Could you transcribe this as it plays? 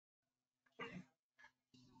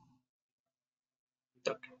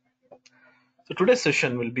Okay. So today's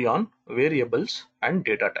session will be on variables and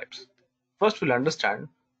data types. First, we'll understand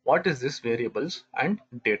what is this variables and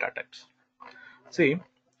data types. See,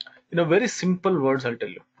 in a very simple words, I'll tell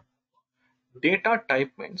you. Data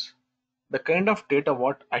type means the kind of data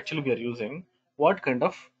what actually we are using, what kind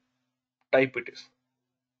of type it is.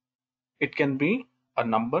 It can be a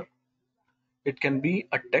number, it can be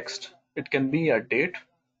a text, it can be a date,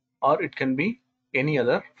 or it can be any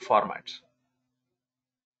other formats.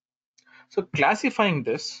 So classifying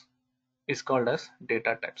this is called as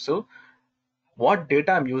data type. So what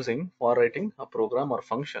data I'm using for writing a program or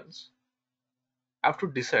functions, I have to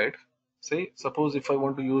decide. Say, suppose if I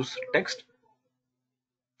want to use text,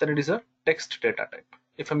 then it is a text data type.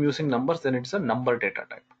 If I'm using numbers, then it's a number data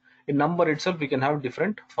type. In number itself, we can have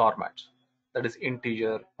different formats, that is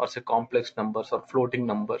integer or say complex numbers or floating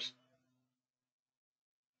numbers.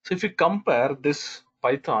 So if you compare this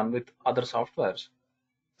Python with other softwares,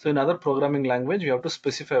 so in other programming language, you have to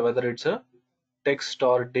specify whether it's a text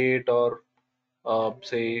or date or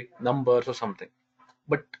say numbers or something.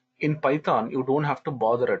 But in Python, you don't have to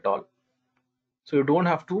bother at all. So you don't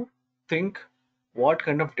have to think what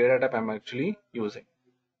kind of data type I'm actually using.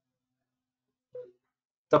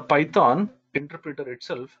 The Python interpreter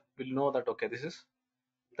itself will know that, okay, this is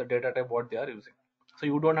the data type what they are using. So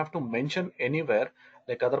you don't have to mention anywhere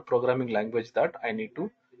like other programming language that I need to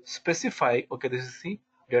specify, okay, this is the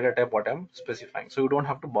data type what I'm specifying. So you don't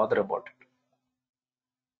have to bother about it.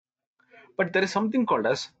 But there is something called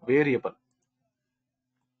as variable.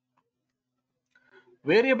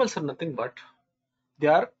 Variables are nothing but they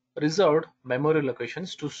are reserved memory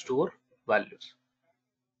locations to store values.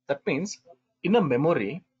 That means in a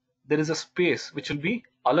memory, there is a space which will be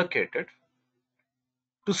allocated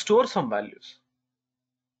to store some values.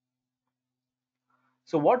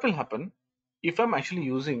 So what will happen if I'm actually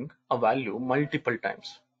using a value multiple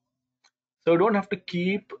times? So I don't have to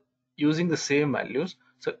keep using the same values.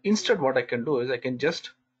 So instead what I can do is I can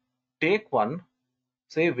just take one,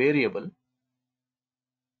 say variable,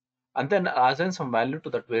 and then assign some value to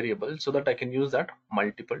that variable so that I can use that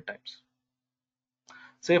multiple times.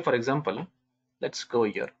 Say for example, let's go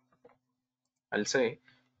here. I'll say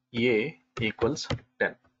a equals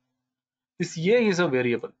 10. This a is a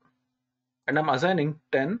variable and I'm assigning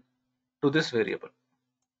 10 to this variable.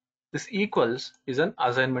 This equals is an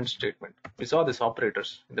assignment statement. We saw these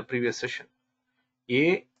operators in the previous session.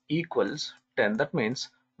 A equals 10. That means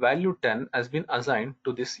value 10 has been assigned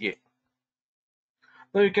to this a.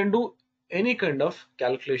 Now you can do any kind of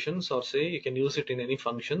calculations, or say you can use it in any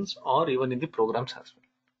functions or even in the programs as well.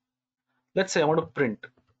 Let's say I want to print.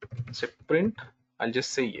 Say print, I'll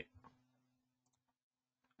just say a.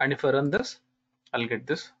 And if I run this, I'll get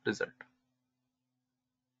this result.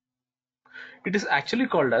 It is actually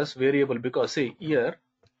called as variable because say here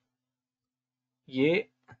a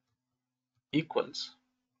equals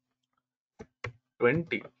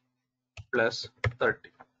 20 plus 30.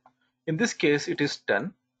 In this case, it is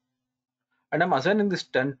 10, and I'm assigning this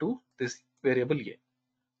 10 to this variable a.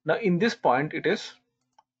 Now, in this point, it is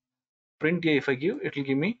print a. If I give, it will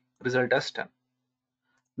give me result as 10.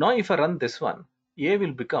 Now, if I run this one, a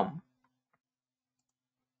will become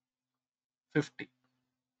 50.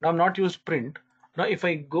 Now, I'm not used print. Now, if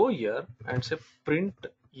I go here and say print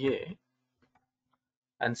a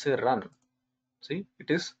and say run, see, it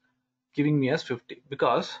is giving me as 50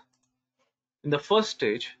 because in the first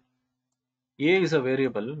stage, a is a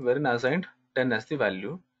variable wherein I assigned 10 as the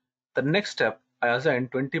value. The next step, I assign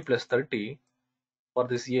 20 plus 30 for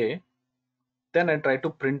this a. Then I try to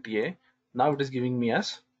print a. Now it is giving me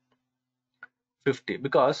as 50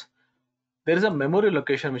 because there is a memory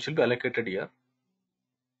location which will be allocated here.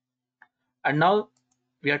 And now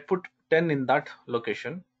we had put 10 in that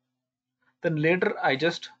location. Then later I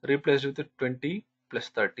just replaced with 20 plus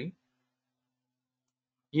 30.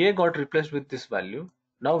 A got replaced with this value.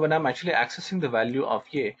 Now when I'm actually accessing the value of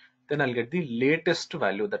a, then I'll get the latest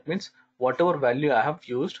value. That means whatever value I have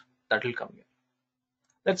used, that will come here.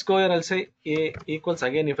 Let's go here. I'll say a equals,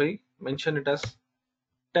 again if I mention it as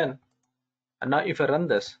 10, and now if I run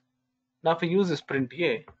this, now if I use this print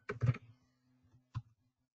a,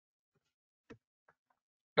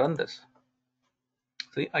 run this,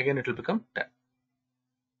 see, again it will become 10.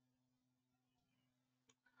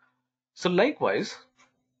 So likewise,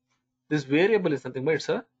 this variable is nothing but it's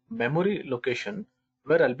a memory location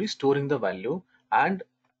where I'll be storing the value, and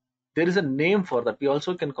there is a name for that. We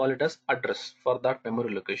also can call it as address for that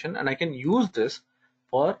memory location, and I can use this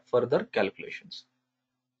for further calculations.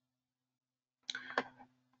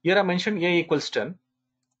 Here I mentioned a equals 10.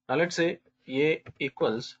 Now let's say a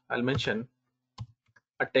equals, I'll mention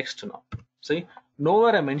a text now. See,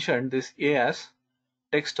 nowhere I mentioned this A as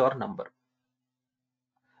text or number.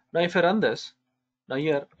 Now if I run this, now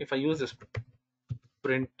here if I use this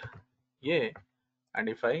print A and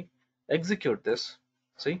if I execute this,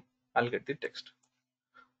 see, I'll get the text.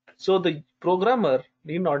 So the programmer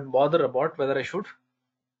need not bother about whether I should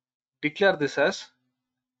declare this as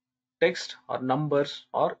text or numbers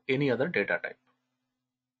or any other data type.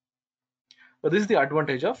 So this is the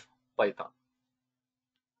advantage of Python,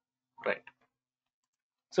 right?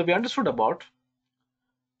 So we understood about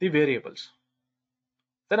the variables.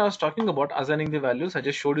 Then I was talking about assigning the values. I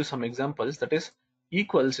just showed you some examples. That is,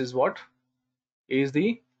 equals is what is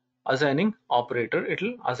the assigning operator. It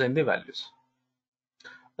will assign the values.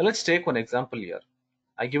 Now let's take one example here.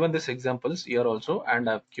 I given this examples here also, and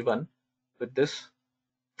I've given with this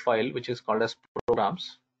file which is called as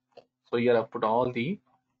programs. So here I've put all the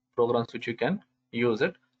programs which you can use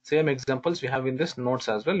it. Same examples we have in this notes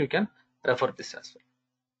as well. You can refer this as well.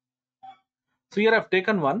 So here I've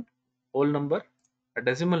taken one whole number, a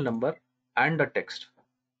decimal number, and a text.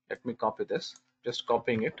 Let me copy this, just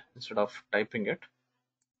copying it instead of typing it,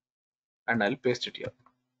 and I'll paste it here.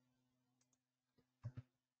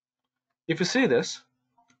 If you see this,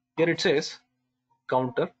 here it says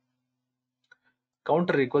counter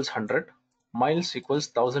equals 100, miles equals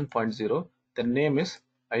 1000.0, the name is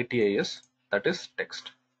ITIS, that is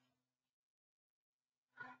text.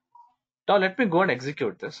 Now let me go and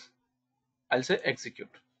execute this. I'll say execute.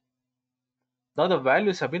 Now the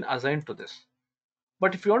values have been assigned to this.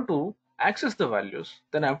 But if you want to access the values,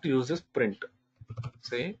 then I have to use this print.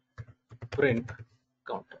 Say print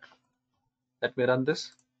counter. Let me run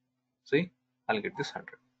this. See, I'll get this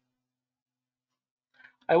 100.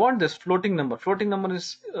 I want this floating number. Floating number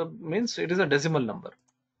is means it is a decimal number.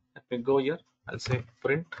 Let me go here. I'll say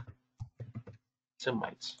print say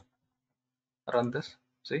miles. Run this.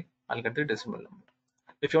 See, I'll get the decimal number.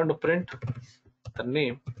 If you want to print the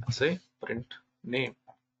name, I'll say print name.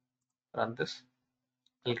 Run this.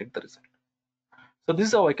 I'll get the result. So this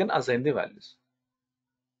is how I can assign the values.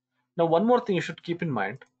 Now one more thing you should keep in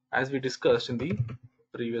mind, as we discussed in the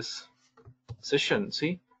previous session.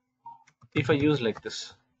 See, if I use like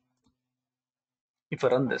this, if I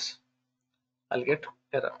run this, I'll get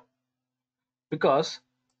error because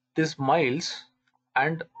this miles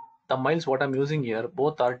and the miles what I'm using here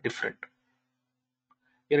both are different.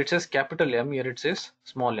 Here it says capital M, here it says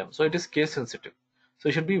small m, so it is case sensitive. So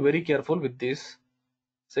you should be very careful with these,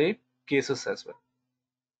 say, cases as well.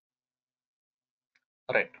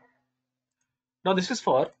 Right. Now this is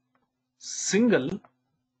for single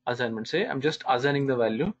assignment. Say I'm just assigning the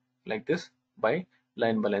value like this by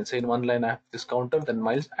line by line. Say in one line I have this counter, then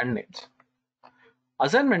miles and names.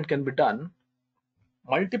 Assignment can be done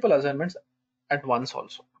multiple assignments at once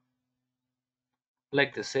also.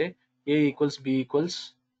 Like this, say A equals B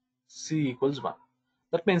equals C equals 1.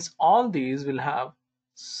 That means all these will have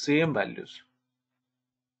same values.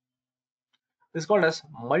 This is called as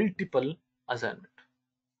multiple assignment.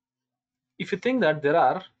 If you think that there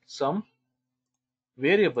are some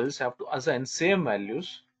variables have to assign same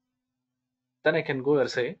values, then I can go and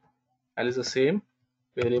say I'll use the same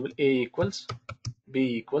variable A equals B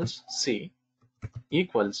equals C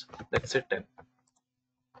equals, let's say 10.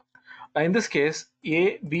 Now in this case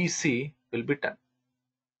A, B, C will be 10.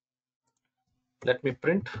 Let me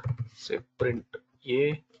print, say print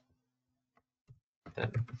A,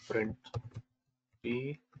 then print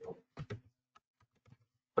B,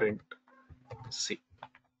 print C.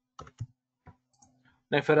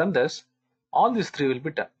 Now if I run this, all these three will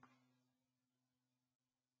be 10.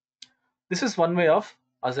 This is one way of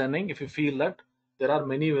assigning if you feel that there are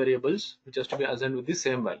many variables which has to be assigned with the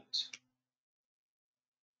same values.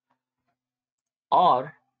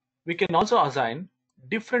 Or we can also assign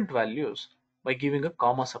different values by giving a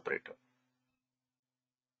comma separator.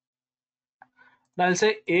 Now I'll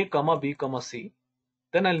say A, comma B, comma C.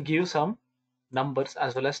 Then I'll give some numbers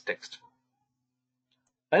as well as text.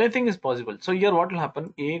 Anything is possible. So here what will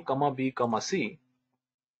happen, A, comma B, comma C.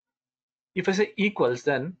 If I say equals,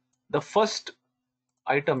 then the first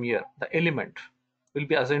item here, the element, will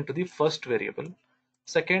be assigned to the first variable,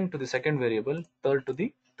 second to the second variable, third to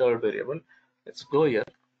the third variable. Let's go here.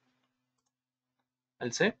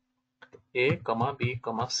 I'll say A, comma B,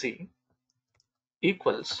 comma C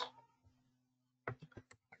equals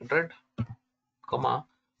 100, comma,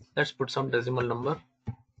 let's put some decimal number,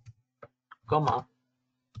 comma,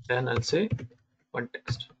 then I'll say one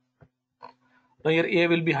text. Now here A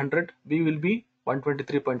will be 100, B will be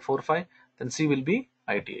 123.45, then C will be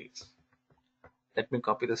ITX. Let me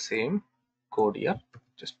copy the same code here,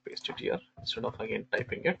 just paste it here instead of again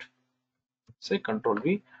typing it. Say Control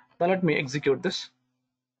V. Now let me execute this.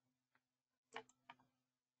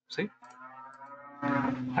 See,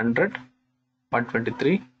 100,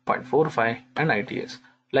 123.45 and ITS.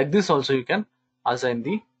 Like this also you can assign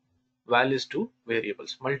the values to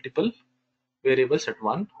variables, multiple variables at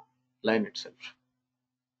one line itself.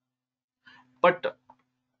 But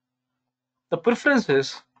the preference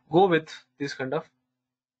is go with this kind of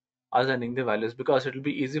assigning the values, because it will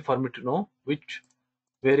be easy for me to know which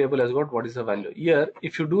variable has got what is the value. Here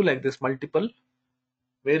if you do like this, multiple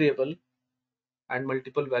variable and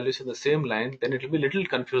multiple values in the same line, then it will be little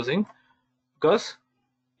confusing, because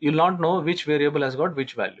you'll not know which variable has got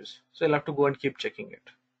which values. So you'll have to go and keep checking it.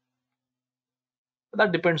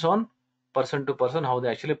 That depends on person to person how they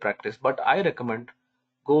actually practice, but I recommend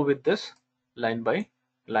go with this line by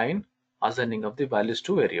line assigning of the values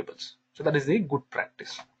to variables. So that is the good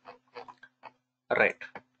practice, right?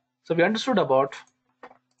 So we understood about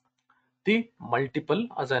the multiple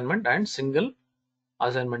assignment and single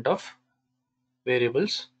assignment of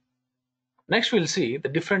variables. Next we'll see the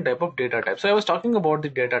different type of data type. So I was talking about the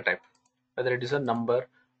data type, whether it is a number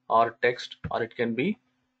or text, or it can be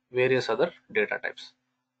various other data types.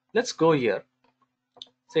 Let's go here.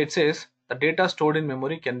 So it says the data stored in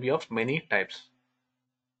memory can be of many types,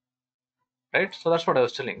 right? So that's what I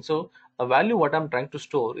was telling. So a value what I'm trying to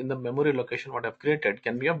store in the memory location what I've created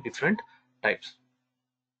can be of different types.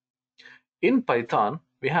 In Python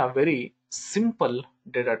we have very simple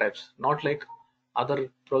data types, not like other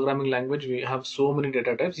programming language we have so many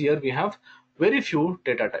data types. Here we have very few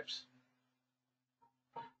data types.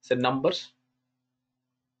 Say numbers,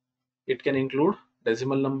 it can include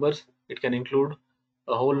decimal numbers, it can include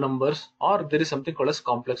whole numbers, or there is something called as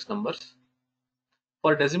complex numbers.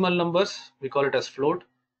 For decimal numbers we call it as float,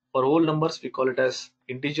 for whole numbers we call it as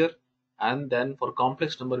integer, and then for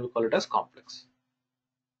complex number we call it as complex.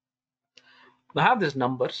 We have these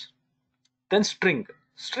numbers. Then string.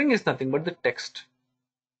 String is nothing but the text.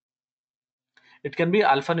 It can be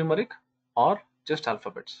alphanumeric or just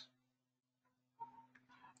alphabets.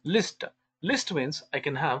 List. List means I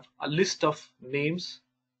can have a list of names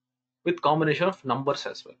with combination of numbers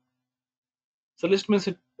as well. So list means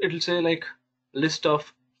it'll say like list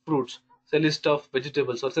of fruits, say list of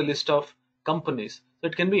vegetables, or say list of companies. So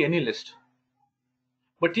it can be any list.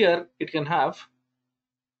 But here it can have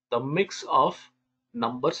the mix of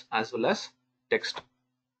numbers as well as text.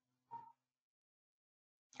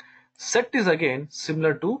 Set is again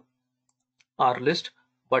similar to our list,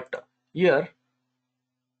 but here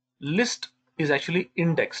list is actually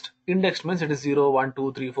indexed. Indexed means it is 0, 1,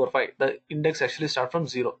 2, 3, 4, 5. The index actually start from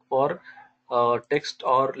 0 for text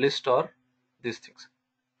or list or these things.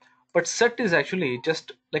 But set is actually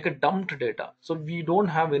just like a dumped data, so we don't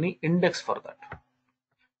have any index for that.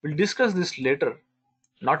 We'll discuss this later,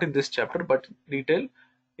 not in this chapter but detail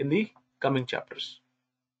in the coming chapters.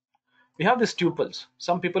 We have these tuples.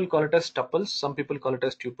 Some people call it as tuples, some people call it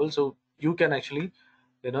as tuples. So you can actually,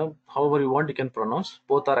 however you want you can pronounce,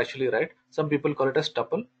 both are actually right. Some people call it as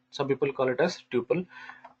tuple, some people call it as tuple.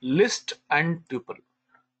 List and tuple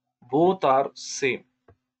both are same.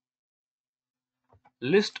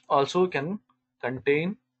 List also can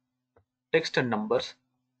contain text and numbers.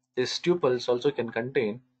 These tuples also can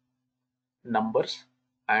contain numbers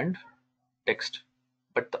and text,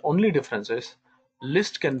 but the only difference is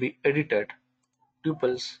list can be edited,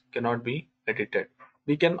 tuples cannot be edited.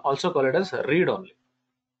 We can also call it as read only.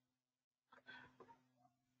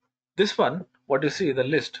 This one, what you see, the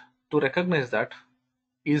list, to recognize that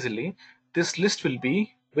easily, this list will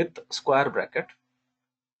be with square bracket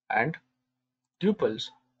and tuples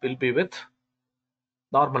will be with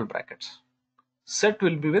normal brackets. Set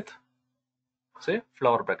will be with, say,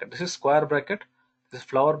 flower bracket. This is square bracket, this is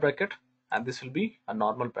flower bracket, and this will be a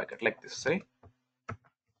normal bracket like this. Say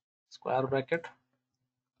square bracket,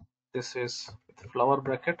 this is with flower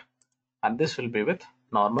bracket, and this will be with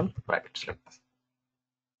normal brackets like this.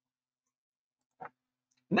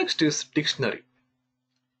 Next is dictionary.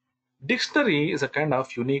 Dictionary is a kind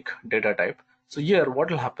of unique data type. So here what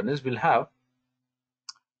will happen is we'll have,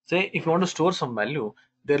 say if you want to store some value,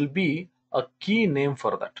 there will be a key name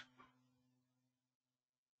for that,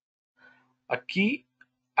 a key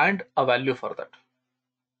and a value for that.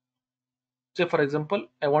 Say for example,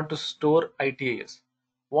 I want to store ITAS.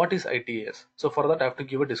 What is ITAS? So for that I have to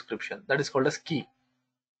give a description, that is called as key.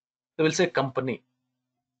 So we'll say company,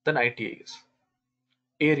 then ITAS.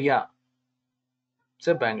 Area,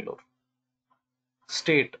 say Bangalore.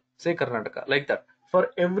 State, say Karnataka, like that.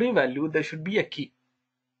 For every value there should be a key.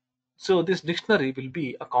 So this dictionary will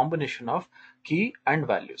be a combination of key and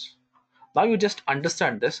values. Now you just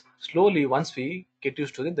understand this slowly. Once we get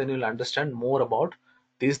used to it, then you'll understand more about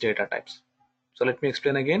these data types. So let me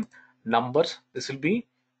explain again. Numbers, this will be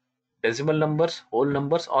decimal numbers, whole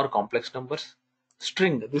numbers, or complex numbers.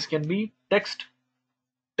 String, this can be text.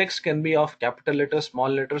 Text can be of capital letters, small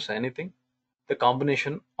letters, anything. The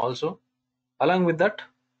combination also. Along with that,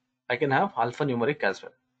 I can have alphanumeric as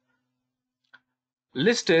well.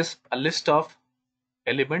 List is a list of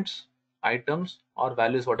elements, items, or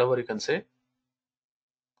values, whatever you can say.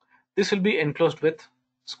 This will be enclosed with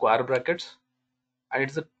square brackets, and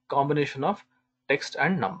it's a combination of text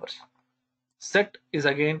and numbers. Set is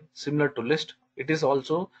again similar to list. It's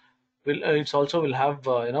also will have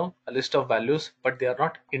a list of values, but they are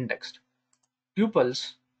not indexed.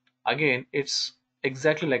 Tuples, again, it's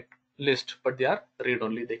exactly like list, but they are read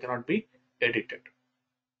only. They cannot be edited,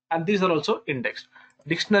 and these are also indexed.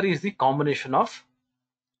 Dictionary is the combination of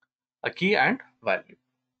a key and value.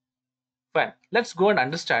 Fine, let's go and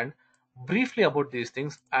understand briefly about these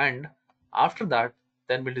things, and after that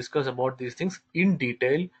then we'll discuss about these things in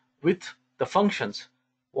detail with the functions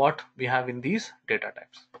what we have in these data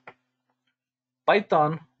types.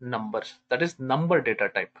 Python numbers, that is number data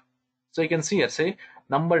type. So you can see here, say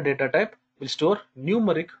number data type will store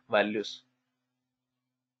numeric values.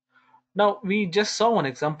 Now we just saw one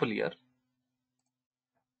example here.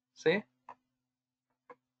 Say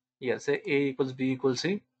here, say a equals b equals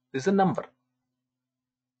c. This is a number.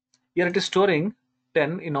 Here it is storing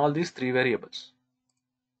 10 in all these three variables.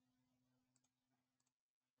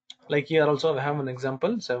 Like here also I have an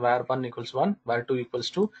example, say where 1 equals 1, where 2 equals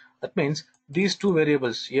 2. That means these two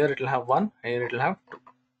variables, here it will have 1, here it will have 2.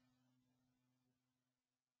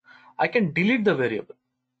 I can delete the variable.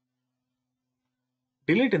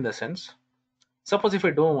 Delete in the sense, suppose if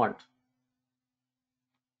I don't want,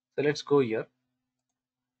 so let's go here.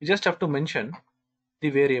 You just have to mention the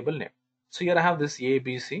variable name. So here I have this a,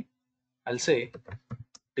 b, c. I'll say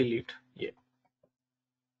delete a.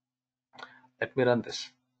 Let me run this.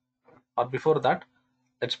 Or before that,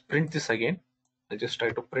 let's print this again. I'll just try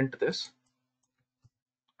to print this.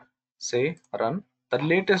 Say run. The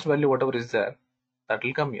latest value, whatever is there, that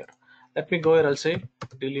will come here. Let me go here. I'll say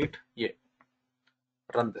delete a.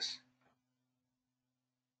 Run this.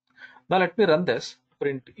 Now let me run this.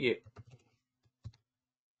 Print a.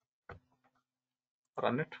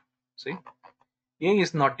 Run it. See, a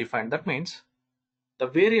is not defined. That means the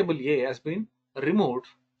variable a has been removed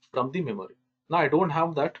from the memory. Now I don't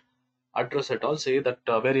have that address at all, say that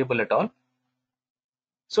variable at all.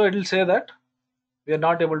 So it will say that we are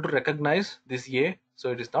not able to recognize this a,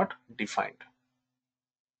 so it is not defined.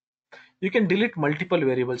 You can delete multiple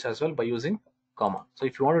variables as well by using comma. So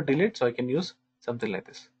if you want to delete, so I can use something like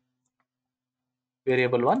this.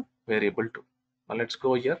 Variable 1, variable 2. Now let's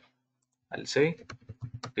go here. I'll say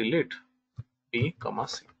delete b comma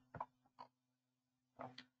c.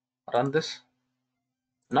 Run this.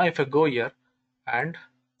 Now if I go here and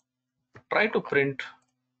try to print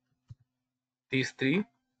these three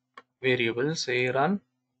variables, say run,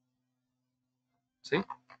 see,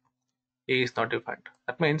 a is not defined.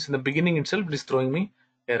 That means in the beginning itself it is throwing me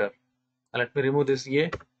error. Now let me remove this a.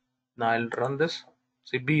 Now I'll run this.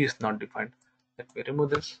 See, b is not defined. Let me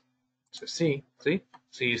remove this. So c, see,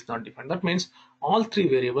 c is not defined. That means all three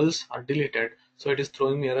variables are deleted. So it is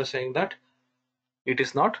throwing me error saying that it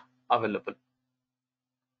is not available.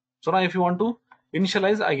 So now if you want to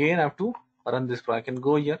initialize, again I have to run this. I can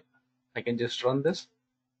go here. I can just run this.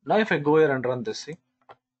 Now if I go here and run this, see,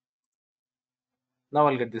 now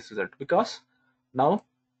I'll get this result because now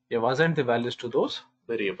you have assigned the values to those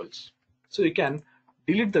variables. So you can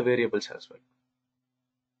delete the variables as well.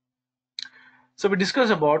 So we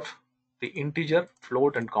discussed about the integer,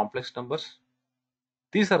 float, and complex numbers.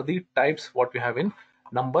 These are the types what we have in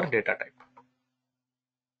number data type.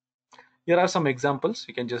 Here are some examples.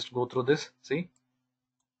 You can just go through this. See,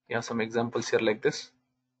 you have some examples here like this.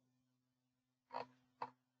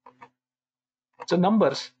 So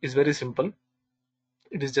numbers is very simple.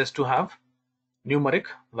 It is just to have numeric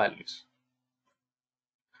values.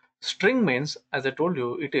 String means, as I told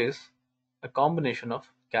you, it is a combination of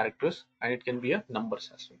characters and it can be a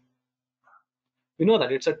numbers as well. We know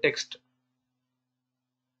that it's a text.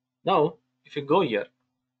 Now if you go here,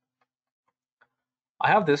 I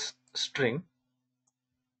have this string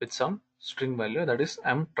with some string value, that is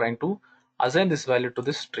I'm trying to assign this value to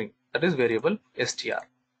this string, that is variable str.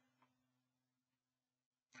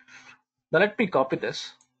 Now let me copy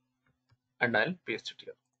this and I'll paste it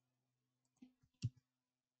here.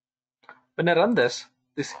 When I run this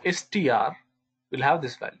str will have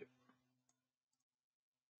this value.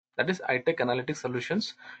 That is iTech Analytic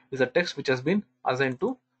Solutions is a text which has been assigned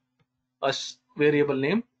to a variable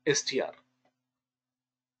name str.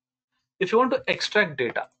 If you want to extract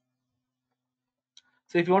data,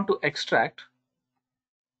 so if you want to extract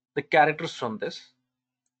the characters from this,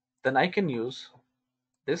 then I can use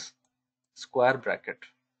this square bracket.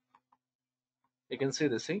 You can see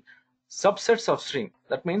this, see, subsets of string.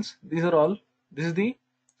 That means these are all, this is the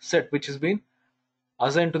set which has been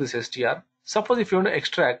assigned to this str. Suppose if you want to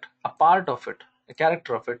extract a part of it, a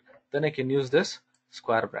character of it, then I can use this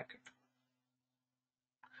square bracket.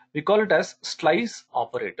 We call it as slice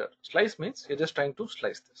operator. Slice means you're just trying to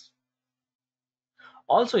slice this.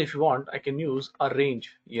 Also, if you want, I can use a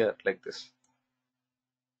range here like this.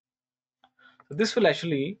 So this will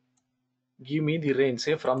actually give me the range,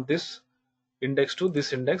 say from this index to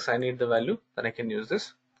this index, I need the value, then I can use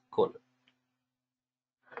this colon.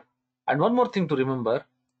 And one more thing to remember,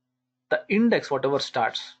 the index whatever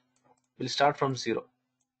starts will start from 0.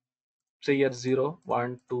 Say here 0,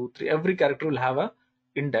 1, 2, 3, every character will have a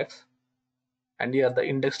index, and here the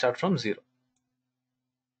index starts from 0.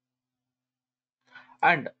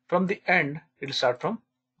 And from the end it will start from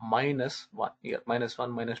 -1, here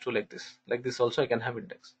 -1, -2, like this. Like this also I can have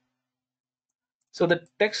index. So the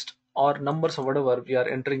text or numbers or whatever we are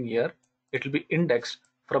entering here, it will be indexed.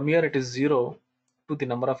 From here it is 0 to the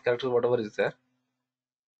number of characters whatever is there.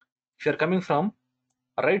 If you are coming from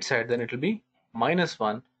right side, then it will be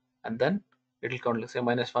 -1, and then it will count, let's say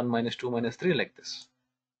 -1, -2, -3, like this.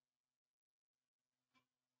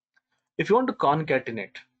 If you want to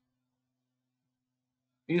concatenate,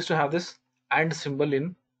 we used to have this AND symbol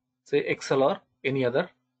in, say, Excel or any other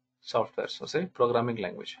software, so say programming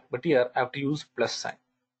language, but here I have to use plus sign.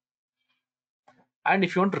 And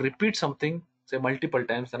if you want to repeat something, say multiple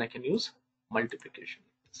times, then I can use multiplication.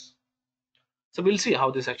 So we'll see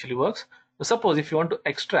how this actually works. Now, suppose if you want to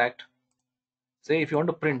extract, say if you want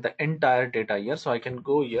to print the entire data here, so I can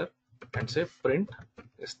go here and say print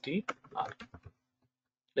str,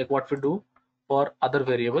 like what we do for other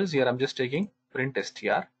variables. Here I'm just taking print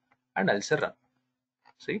str and I'll say run.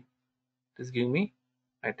 See, it is giving me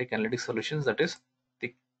iTech Analytic Solutions, that is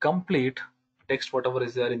the complete text whatever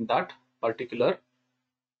is there in that particular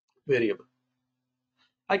variable.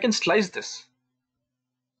 I can slice this.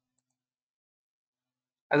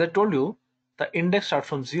 As I told you, the index starts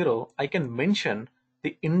from 0. I can mention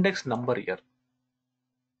the index number here.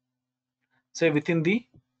 Say within the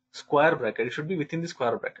square bracket, it should be within the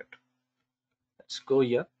square bracket. Let's go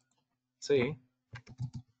here, say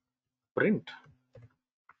print,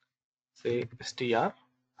 say str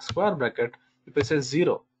square bracket. If I say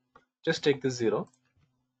 0, just take this 0.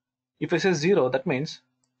 If I say 0, that means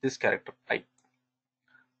this character I.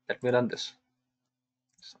 Let me run this.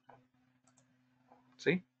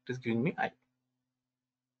 See, it is giving me I.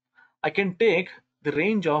 I can take the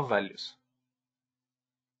range of values.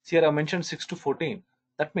 See, here I mentioned 6 to 14.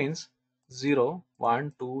 That means 0,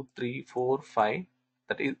 1, 2, 3, 4, 5.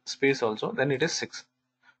 That is space also. Then it is 6.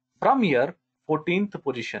 From here, 14th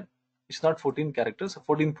position. It's not 14 characters,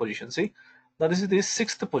 14th position. See, now this is the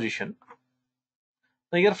 6th position.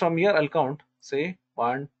 Now here from here I'll count. Say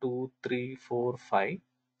 1, 2, 3, 4, 5,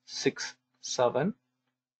 6, 7,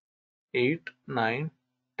 8, 9,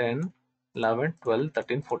 10, 11, 12,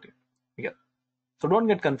 13, 14. Here. So don't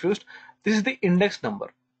get confused. This is the index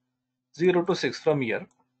number 0 to 6 from here.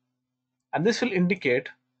 And this will indicate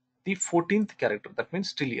the 14th character. That means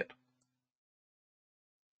still here.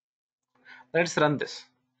 Let's run this.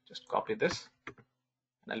 Just copy this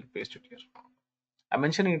and I'll paste it here. I'm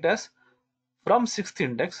mentioning it as from 6th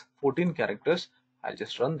index, 14 characters. I'll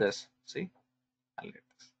just run this. See, I'll get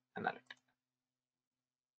this analytic.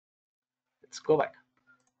 Let's go back.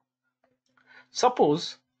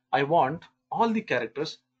 Suppose I want all the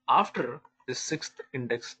characters after the 6th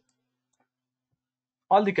index.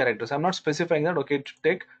 All the characters. I'm not specifying that, okay, to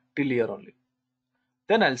take till here only.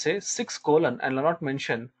 Then I'll say 6 colon and I'll not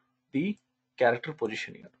mention the character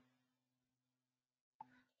position here.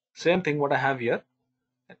 Same thing what I have here.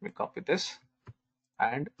 Let me copy this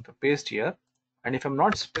and paste here. And if I'm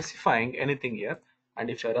not specifying anything here, and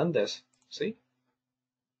if I run this, see,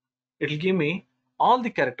 it will give me all the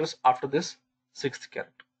characters after this 6th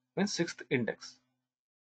character, means 6th index.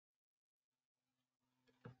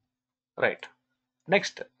 Right.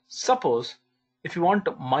 Next, suppose if you want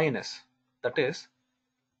minus, that is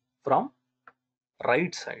from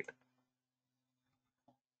right side.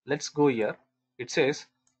 Let's go here. It says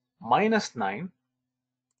 -9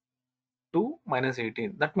 to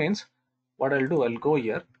 -18. That means what I'll do, I'll go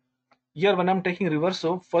here. Here when I'm taking reverse,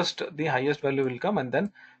 so first the highest value will come and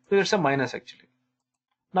then it's a minus actually.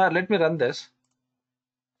 Now let me run this.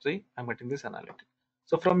 See, I'm getting this analytic.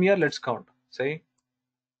 So from here let's count. Say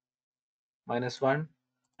 -1,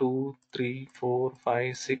 2, 3, 4,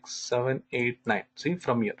 5, 6, 7, 8, 9. See,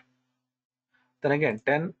 from here. Then again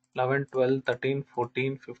 10, 11, 12, 13,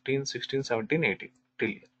 14, 15, 16, 17, 18 till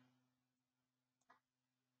here.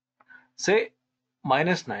 Say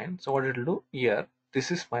 -9. So what it will do here? This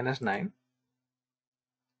is -9,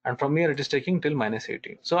 and from here it is taking till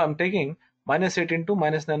 -18. So I'm taking -18 to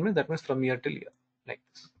 -9 means that means from here till here, like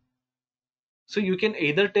this. So you can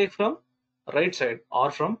either take from right side or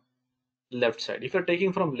from left side. If you're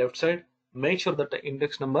taking from left side, make sure that the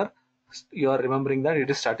index number, you are remembering that it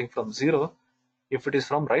is starting from 0. If it is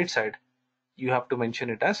from right side, you have to mention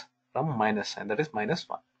it as from minus sign, that is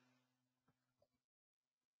 -1.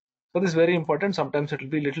 So this is very important. Sometimes it will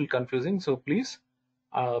be a little confusing, so please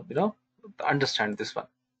understand this one.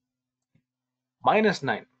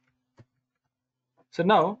 -9. So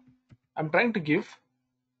now I'm trying to give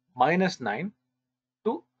 -9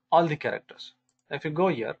 to all the characters. If you go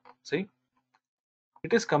here, see,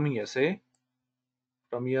 it is coming here, say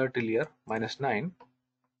from here till here -9.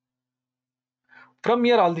 From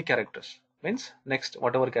here all the characters means next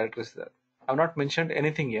whatever character is there. I've not mentioned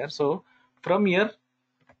anything here, so from here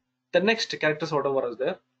the next characters whatever is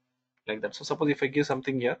there, like that. So suppose if I give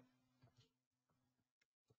something here,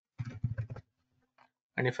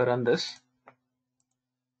 and if I run this,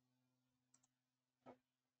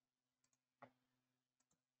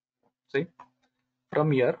 see,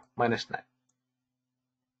 from here -9.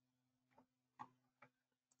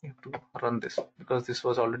 You have to run this because this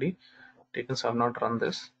was already taken, so I've not run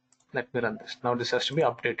this. Let me run this. Now this has to be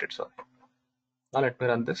updated. Sorry. Now let me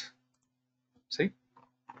run this. See,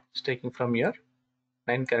 it's taking from here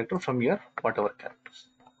 9 character, from here whatever characters,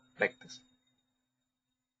 like this.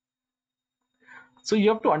 So you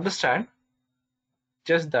have to understand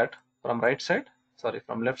just that from right side, sorry,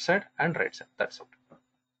 from left side and right side. That's it.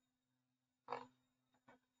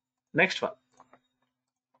 Next one.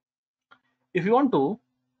 If you want to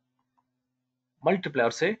multiply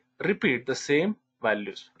or say repeat the same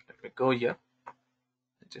values, let me go here.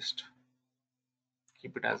 Just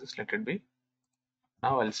keep it as this. Let it be.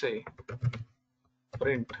 Now I'll say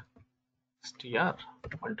print str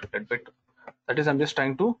multiplied by 2. That is, I'm just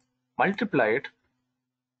trying to multiply it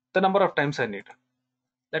the number of times I need.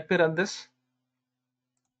 Let me run this.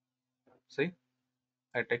 See,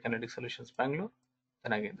 iTech Analytic Solutions Bangalore.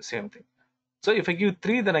 Then again the same thing. So if I give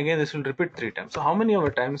 3, then again this will repeat 3 times. So how many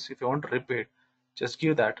other times if you want to repeat, just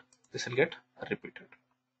give that, this will get repeated.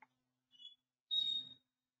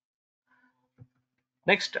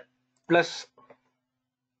 Next, plus.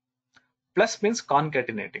 Plus means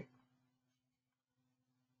concatenating.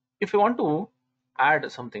 If you want to add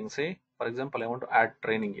something, say for example I want to add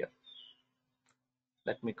training here.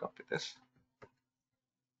 Let me copy this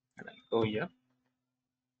and I'll go here.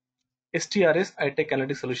 STR is iTech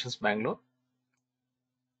Analytic Solutions Bangalore.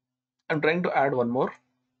 I'm trying to add one more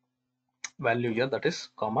value here, that is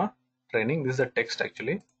comma training. This is the text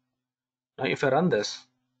actually. Now if I run this,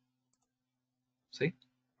 see,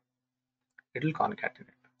 it will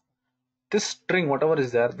concatenate. This string whatever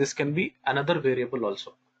is there, this can be another variable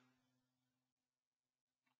also.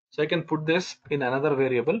 So I can put this in another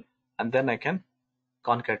variable and then I can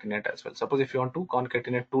concatenate as well. Suppose if you want to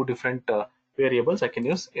concatenate two different variables, I can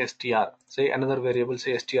use str. Say another variable,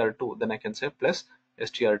 say str2, then I can say plus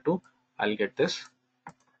str2. I'll get this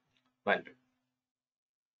value.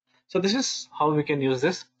 So this is how we can use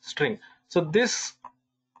this string. So this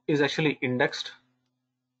is actually indexed,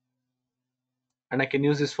 and I can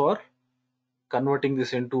use this for converting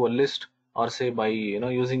this into a list, or say by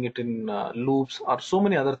using it in loops, or so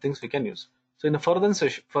many other things we can use. So in the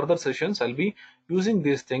further sessions, I'll be using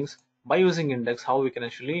these things by using index, how we can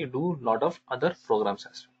actually do a lot of other programs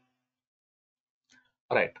as well.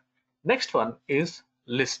 All right. Next one is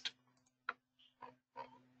list.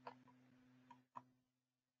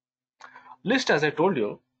 List, as I told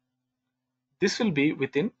you, this will be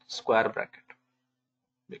within square bracket.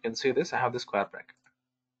 You can see this, I have the square bracket.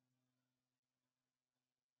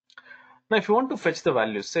 Now if you want to fetch the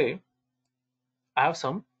values, say I have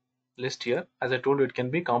some list here. As I told you, it can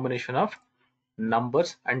be a combination of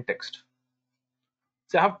numbers and text.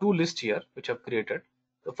 So I have two lists here which I've created.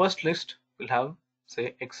 The first list will have,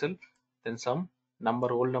 say, Excel, then some number,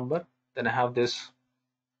 whole number, then I have this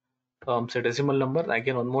say decimal number,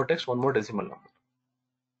 again one more text, one more decimal number.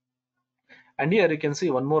 And here you can see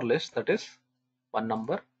one more list, that is one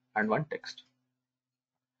number and one text.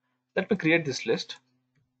 Let me create this list.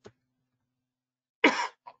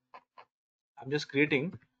 I'm just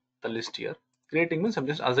creating the list here. Creating means I'm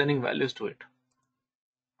just assigning values to it.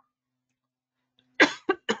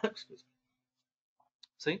 Excuse me.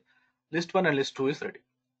 See, list 1 and list 2 is ready.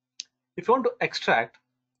 If you want to extract,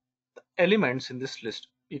 elements in this list.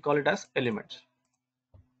 We call it as elements.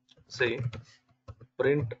 Say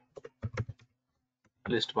print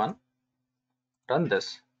list 1, run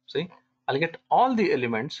this. See, I'll get all the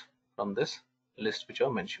elements from this list which are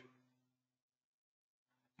mentioned.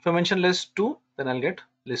 If I mention list 2, then I'll get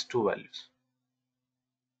list 2 values.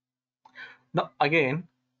 Now again,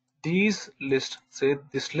 these list, say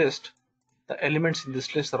this list, the elements in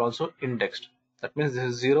this list are also indexed. That means this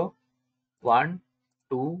is 0, 1,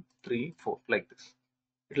 2, 3, 4, like this.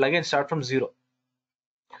 It will again start from 0.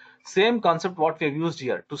 Same concept what we have used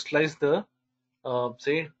here to slice the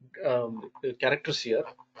the characters here.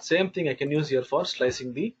 Same thing I can use here for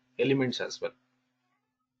slicing the elements as well.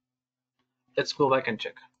 Let's go back and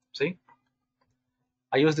check. See,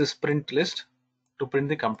 I use this print list to print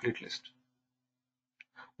the complete list.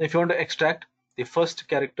 If you want to extract the first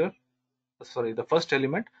character, sorry, the first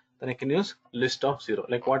element, then I can use list of 0,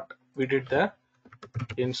 like what we did there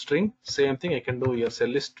in string. Same thing I can do here. Say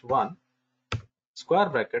list 1 square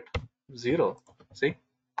bracket 0. See,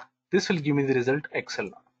 this will give me the result Excel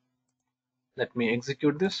now. Let me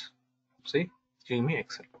execute this. See, give me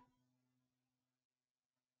Excel.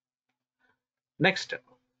 Next step.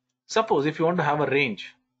 Suppose if you want to have a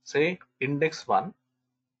range, say index 1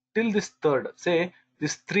 till this third, say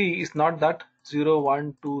this 3 is not that 0,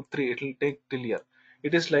 1, 2, 3, it will take till here.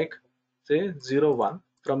 It is like say 0, 1,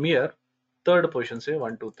 from here, third position, say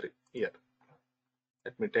 1, 2, 3, here.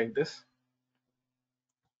 Let me take this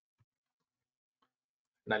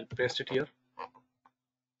and I'll paste it here.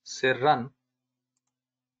 Say run,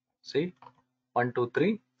 see 1, 2,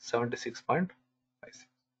 3, 76.56.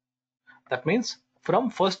 That means from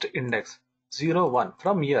first index 0, 1,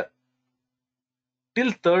 from here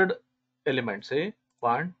till third element, say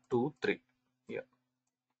 1, 2, 3, here.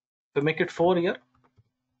 If we make it 4 here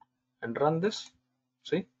and run this,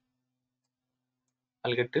 see,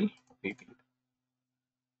 I'll get till PP.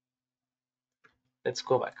 Let's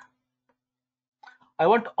go back. I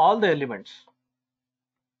want all the elements.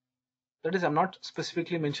 That is, I'm not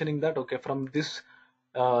specifically mentioning that, okay, from this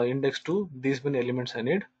index to these many elements I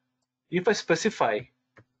need. If I specify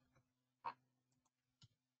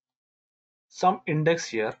some index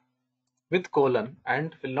here with colon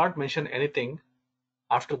and will not mention anything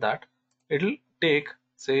after that, it will take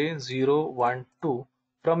say 0, 1, 2,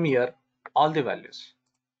 from here all the values.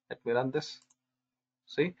 Let me run this.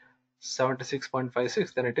 See,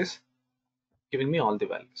 76.56, then it is giving me all the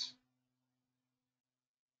values.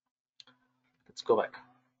 Let's go back.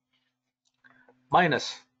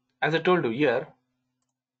 Minus, as I told you here,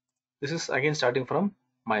 this is again starting from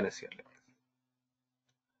minus here.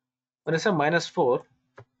 When I say minus 4,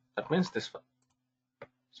 that means this one.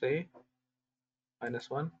 Say minus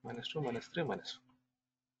 1, minus 2, minus 3, minus 4.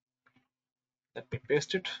 Let me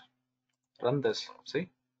paste it, run this. See,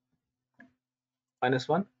 minus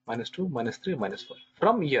 1, minus 2, minus 3, minus 4.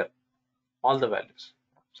 From here, all the values.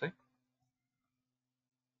 See,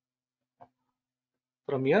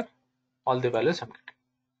 from here, all the values I'm getting.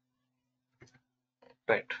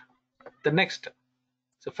 Right. The next,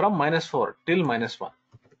 so from minus 4 till minus 1.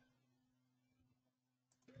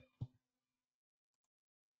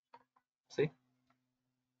 See,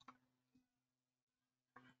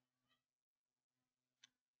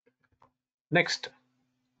 next,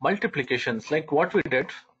 multiplications, like what we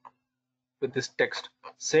did with this text.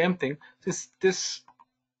 Same thing. This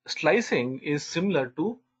slicing is similar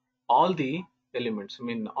to all the elements, I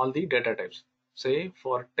mean all the data types. Say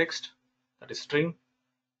for text, that is string,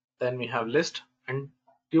 then we have list and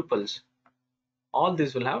tuples. All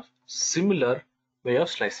these will have similar way of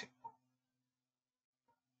slicing.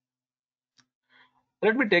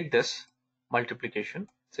 Let me take this multiplication.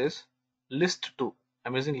 It says list 2.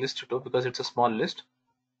 I'm using list 2 because it's a small list,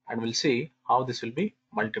 and we'll see how this will be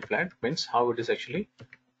multiplied, means how it is actually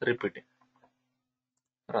repeating.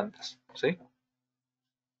 Run this. See,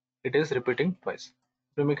 it is repeating twice.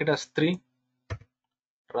 We make it as 3.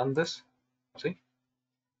 Run this. See,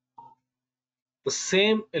 the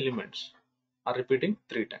same elements are repeating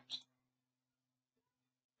 3 times.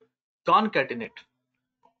 Concatenate.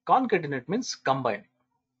 Concatenate means combining.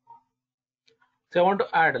 So I want to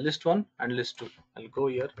add list 1 and list 2. I'll go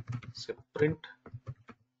here, say print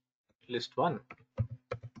list 1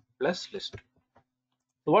 plus list 2.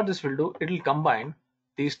 So what this will do, it will combine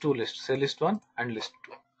these two lists, say list 1 and list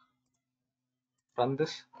 2. Run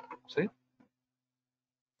this, see,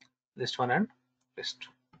 list 1 and list 2.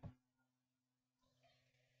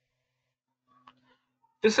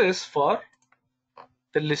 This is for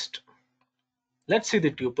the list. Let's see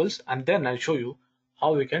the tuples and then I'll show you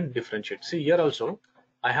how we can differentiate. See, here also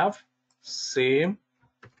I have same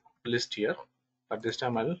list here but this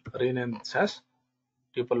time I'll rename this as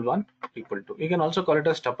tuple1, tuple2. You can also call it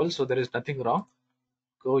as tuple, so there is nothing wrong.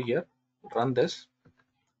 Go here, run this.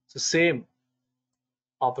 So same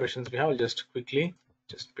operations we have. I'll just quickly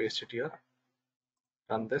just paste it here,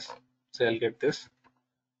 run this. So I'll get this.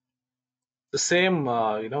 The same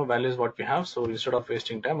values what we have. So instead of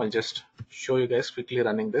wasting time, I'll just show you guys quickly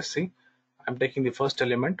running this. See, I'm taking the first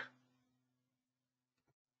element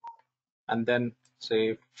and then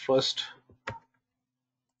say first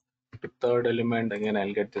to third element. Again,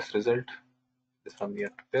 I'll get this result. This from here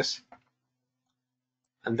to this,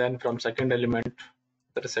 and then from second element,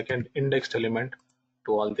 that is second indexed element,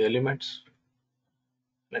 to all the elements.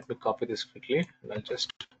 Let me copy this quickly and I'll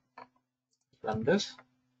just run this.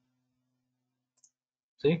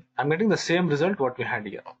 See, I'm getting the same result what we had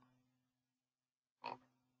here.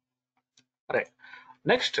 Right.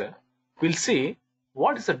 Next, we'll see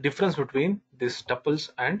what is the difference between these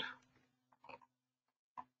tuples and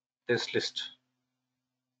this list.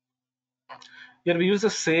 Here we use the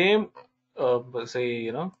same,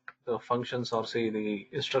 say, the functions or say the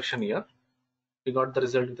instruction here. We got the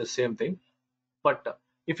result with the same thing. But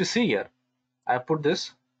if you see here, I put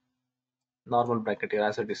this normal bracket here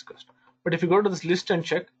as I discussed. But if you go to this list and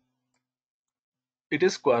check, it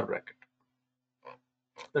is square bracket.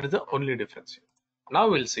 That is the only difference here. Now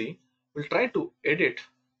we'll see, we'll try to edit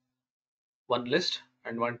one list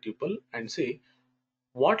and one tuple and see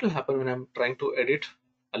what will happen when I'm trying to edit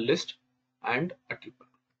a list and a tuple.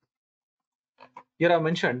 Here I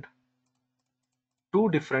mentioned two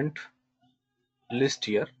different lists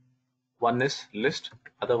here. One is list,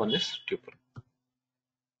 other one is tuple.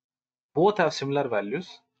 Both have similar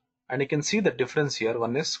values, and you can see the difference here.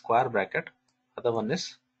 One is square bracket, other one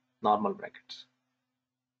is normal brackets.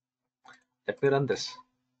 Let me run this.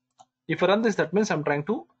 If I run this, that means I'm trying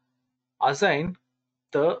to assign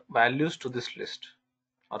the values to this list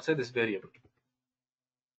or say this variable.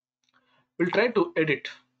 We'll try to edit.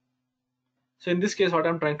 So in this case, what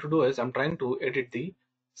I'm trying to do is I'm trying to edit the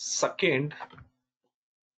second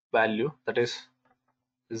value, that is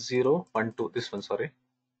 0, 1, 2, this one, sorry,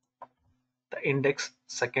 the index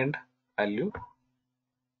second value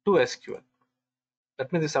to SQL.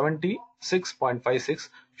 That means the 76.56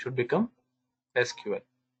 should become SQL.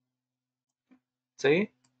 Say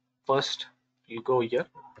first we'll go here,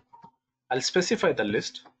 I'll specify the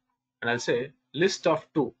list and I'll say list of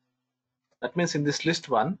 2. That means in this list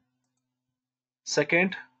 1,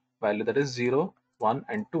 second value, that is 0, 1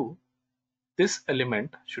 and 2, this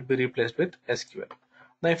element should be replaced with SQL.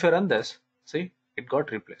 Now if I run this, see, it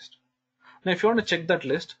got replaced. Now if you want to check that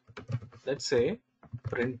list, let's say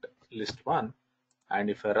print list 1, and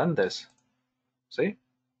if I run this, see,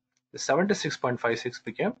 the 76.56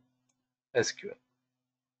 became SQL.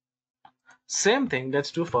 Same thing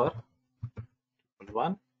let's do for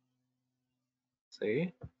 1,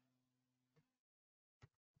 say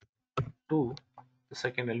 2, the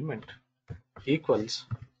second element equals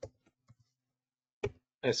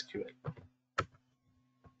SQL.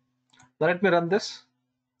 Now let me run this.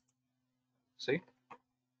 See,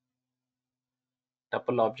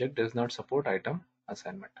 tuple object does not support item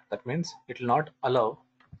assignment. That means it will not allow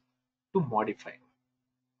to modify.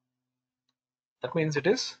 That means it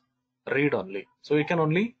is read only. So you can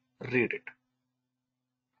only read it.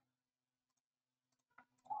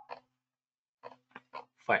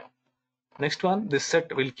 Fine. Next one, this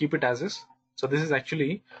set will keep it as is. So this is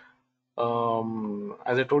actually,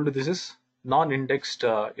 as I told you, this is non-indexed,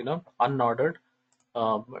 unordered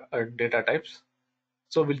data types.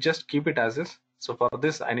 So we'll just keep it as is. So for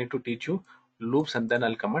this, I need to teach you loops and then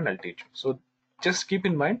I'll come and I'll teach you. So just keep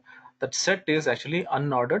in mind that set is actually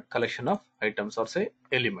unordered collection of items or say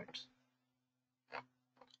elements.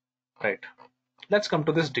 Right. Let's come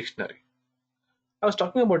to this dictionary. I was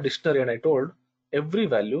talking about dictionary and I told every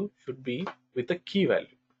value should be with a key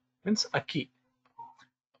value, means a key.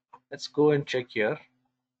 Let's go and check here.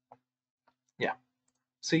 Yeah.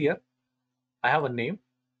 See here, I have a name.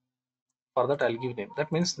 For that, I'll give name.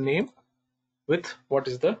 That means name with what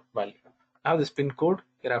is the value. I have this pin code.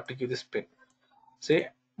 Here I have to give this pin. Say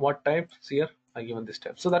what type. See here, I given this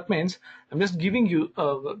type. So that means I'm just giving you.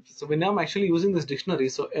 So when I'm actually using this dictionary,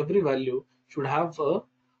 so every value should have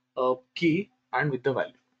a key and with the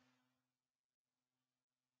value.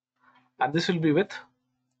 And this will be with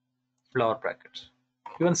flower brackets.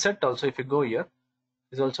 Even set also, if you go here,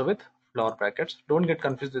 is also with flower brackets. Don't get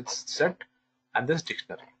confused with set and this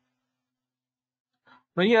dictionary.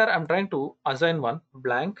 Now here I'm trying to assign one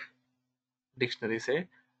blank dictionary. Say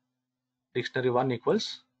dictionary 1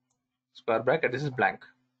 equals square bracket. This is blank.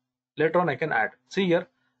 Later on I can add. See here,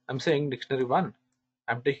 I'm saying dictionary 1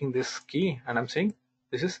 I'm taking this key and I'm saying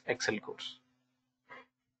this is Excel course.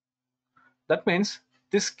 That means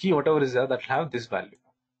this key, whatever is there, that will have this value.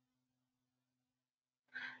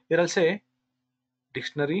 Here I'll say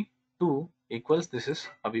dictionary 2 equals this is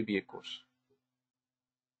a VBA course.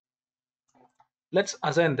 Let's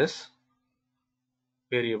assign this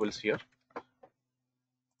variables here.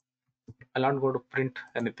 I'll not go to print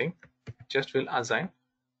anything, just will assign,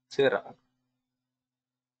 say run.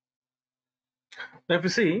 Now if you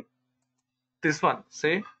see this one,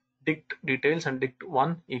 say dict details and dict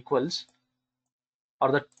 1 equals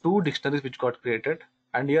are the two dictionaries which got created,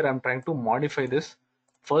 and here I'm trying to modify this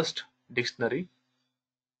first dictionary.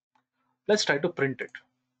 Let's try to print it.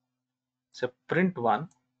 Say print 1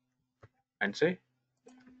 and say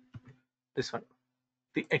this one,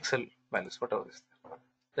 the Excel values, whatever is there.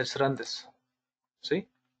 Let's run this. See,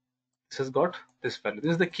 this has got this value.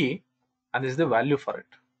 This is the key and this is the value for it.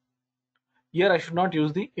 Here I should not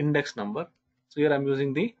use the index number. So here I'm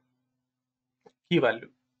using the key value.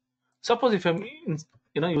 Suppose if I'm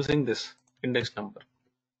using this index number,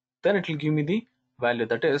 then it will give me the value,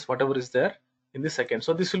 that is whatever is there in the second.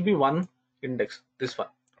 So this will be one index, this one.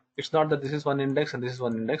 It's not that this is one index and this is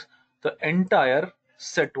one index. The entire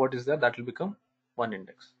set, what is there, that will become one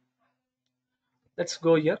index. Let's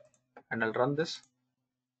go here and I'll run this.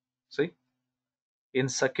 See, in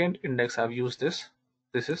second index I've used this.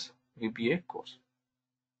 This is VBA course.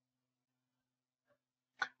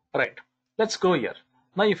 Right, let's go here.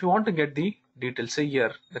 Now if you want to get the details, say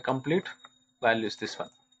here the complete value is this one,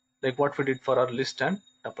 like what we did for our list and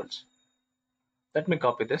tuples. Let me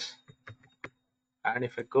copy this, and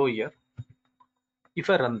if I go here, if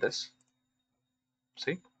I run this,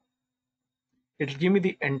 see, it will give me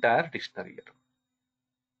the entire dictionary here.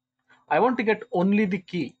 I want to get only the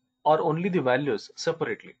key or only the values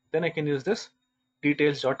separately, then I can use this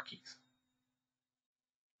details.keys.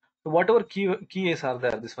 So whatever keys are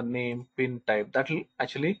there, this one, name, pin, type, that will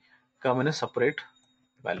actually come in a separate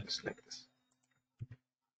values like this.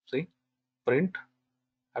 See, print,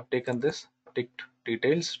 I've taken this ticked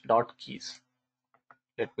details.keys.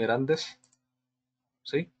 Let me run this.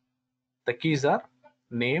 See, the keys are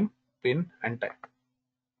name, pin, and type.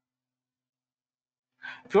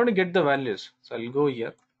 If you want to get the values, so I'll go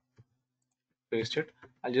here, paste it.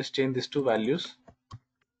 I'll just change these two values,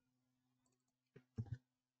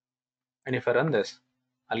 and if I run this,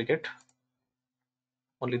 I'll get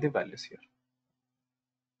only the values here.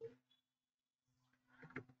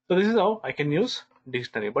 So this is how I can use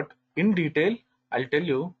dictionary, but in detail I'll tell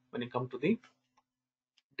you when you come to the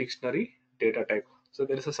dictionary data type. So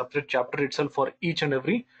there is a separate chapter itself for each and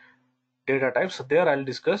every data type. So there I'll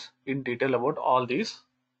discuss in detail about all these,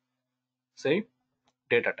 say,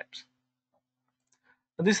 data types.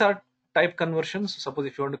 These are type conversions. Suppose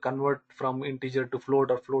if you want to convert from integer to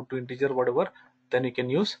float or float to integer, whatever, then you can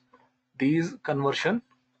use these conversion,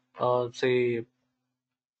 say,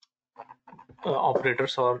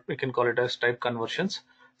 operators, or we can call it as type conversions.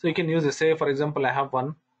 So you can use this. Say for example, I have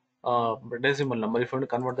one decimal number. If you want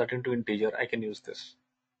to convert that into integer, I can use this,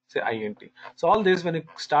 say int. So all this, when you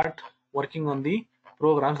start working on the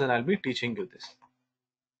programs, then I'll be teaching you this.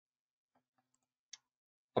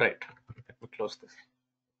 Right, let me close this.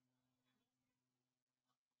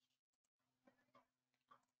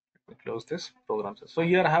 Let me close this programs. So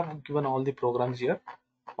here I have given all the programs here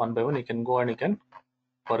one by one. You can go and you can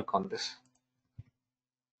work on this.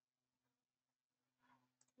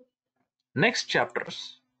 Next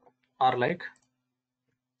chapters are like,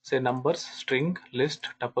 say, numbers, string, list,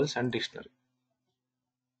 tuples, and dictionary.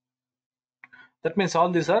 That means all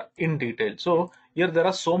these are in detail. So here there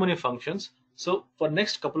are so many functions. So for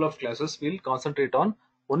next couple of classes, we'll concentrate on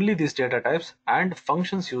only these data types and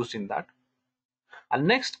functions used in that. And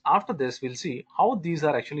next, after this, we'll see how these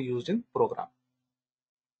are actually used in program.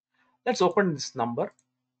 Let's open this number.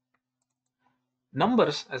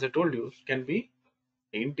 Numbers, as I told you, can be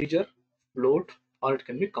integer, float, or it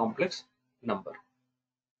can be complex number.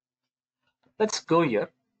 Let's go here.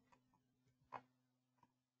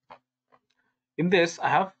 In this, I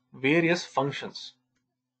have various functions.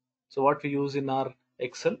 So what we use in our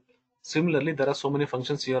Excel, similarly, there are so many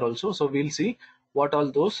functions here also. So we'll see what all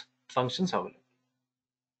those functions are available.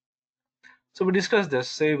 So we discussed this,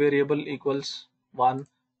 say variable equals 1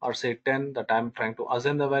 or say 10, that I'm trying to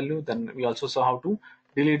assign the value. Then we also saw how to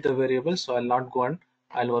delete the variable. So I'll not go and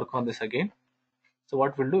I'll work on this again. So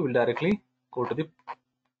what we'll do, we'll directly go to the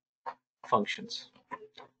functions.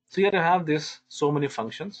 So here I have this so many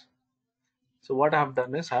functions. So what I have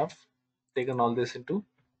done is I have taken all this into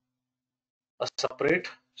a separate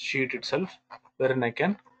sheet itself, wherein I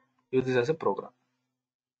can use this as a program.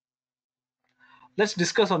 Let's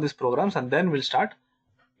discuss on these programs and then we'll start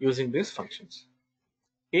using these functions.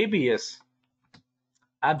 ABS,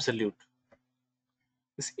 absolute.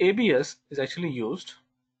 This ABS is actually used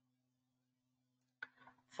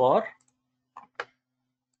for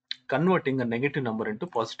converting a negative number into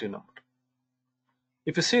positive number.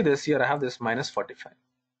 If you see this here, I have this minus 45.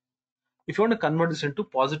 If you want to convert this into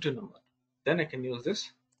positive number, then I can use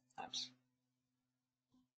this FABS.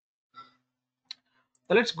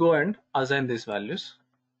 So let's go and assign these values.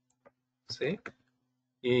 Say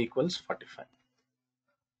A equals 45.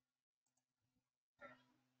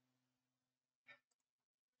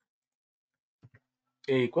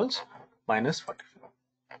 A equals minus 45.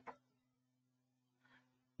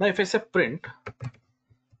 Now if I say print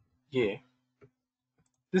A,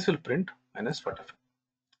 this will print minus 45.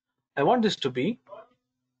 I want this to be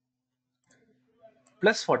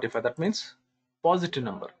plus 45. That means positive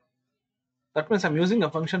number. That means I'm using a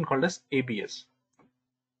function called as ABS.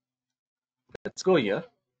 Let's go here.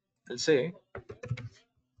 I'll say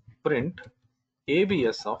print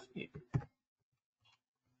ABS of A,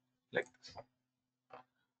 like this.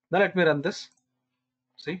 Now let me run this.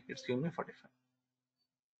 See, it's giving me 45.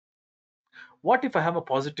 What if I have a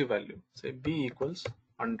positive value? Say B equals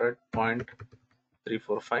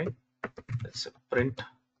 100.345. Let's say print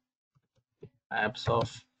abs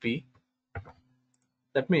of B.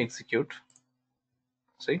 Let me execute.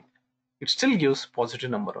 See, it still gives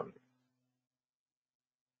positive number only.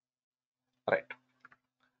 Right.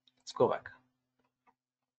 Let's go back.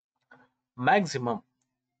 Maximum.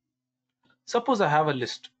 Suppose I have a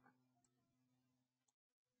list.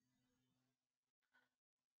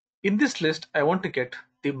 In this list, I want to get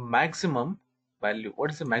the maximum value.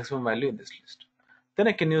 What is the maximum value in this list? Then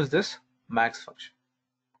I can use this max function.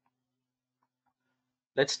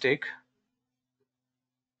 Let's take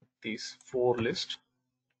these 4 lists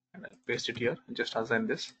and I'll paste it here and just assign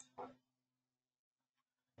this.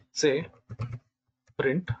 Say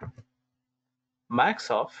print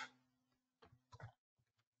max of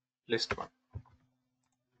list 1.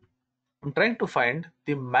 I'm trying to find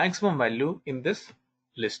the maximum value in this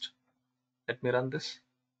list. Let me run this.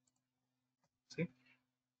 See,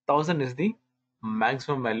 1000 is the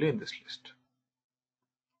maximum value in this list.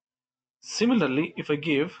 Similarly, if I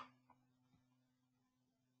give,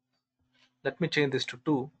 let me change this to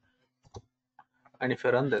 2, and if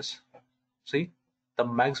I run this, see, the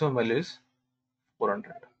maximum value is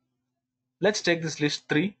 400. Let's take this list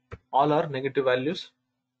 3, all are negative values.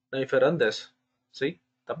 Now if I run this, see,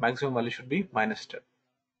 the maximum value should be minus 10,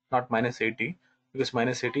 not minus 80, because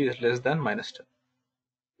minus 80 is less than minus 10.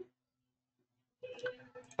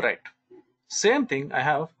 Right. Same thing, I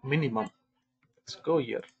have minimum. Let's go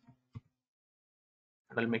here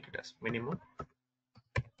and I'll make it as minimum,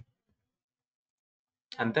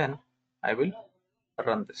 and then I will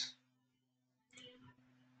run this.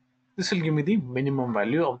 This will give me the minimum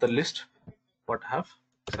value of the list what I have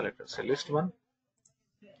selected. So list 1,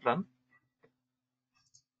 run.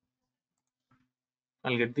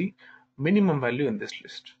 I'll get the minimum value in this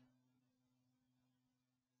list.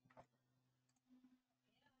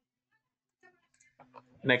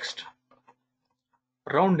 Next,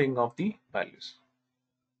 rounding of the values.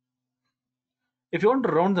 If you want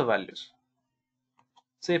to round the values,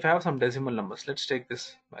 say if I have some decimal numbers, let's take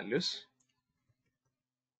this values.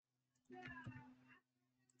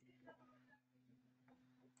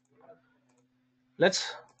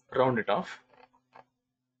 Let's round it off.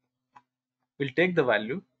 We'll take the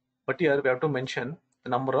value, but here we have to mention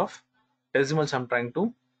the number of decimals I'm trying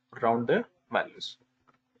to round the values.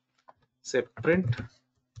 Say print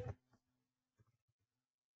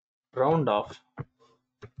round off,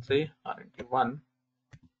 say RNT1.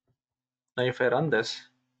 Now if I run this,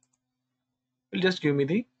 it will just give me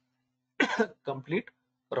the complete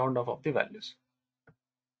round off of the values.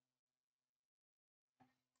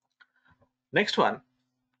 Next one,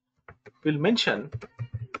 we'll mention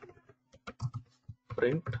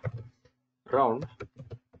print round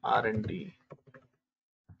RND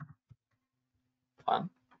 1,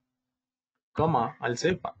 comma, I'll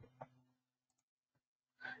say 1.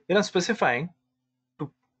 Here I'm specifying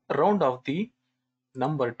to round off the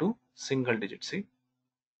number to single digit. See,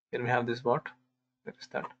 here we have this what? Where is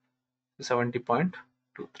that? 70.23.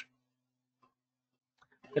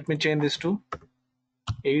 Let me change this to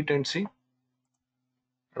 8 and see.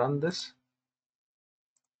 Run this.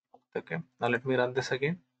 Okay, now let me run this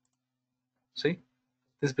again. See,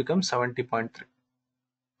 this becomes 70.3.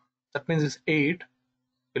 That means this 8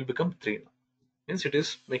 will become 3 now. Means it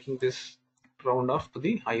is making this round off to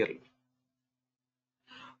the higher level.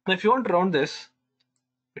 Now if you want to round this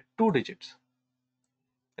with 2 digits,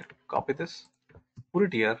 let me copy this put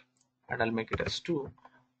it here and I'll make it as 2.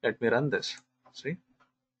 Let me run this. See,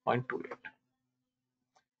 0.28.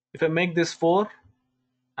 If I make this 4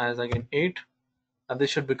 as again 8, and this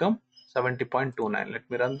should become 70.29. Let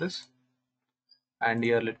me run this, and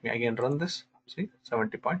here let me again run this. See,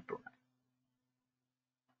 70.29.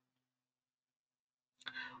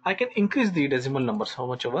 I can increase the decimal numbers how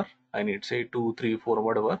much ever I need, say 2, 3, 4,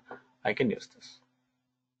 whatever. I can use this.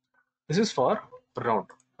 This is for round.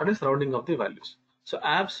 That is rounding of the values. So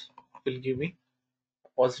abs will give me a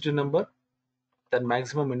positive number, then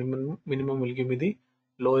maximum minimum will give me the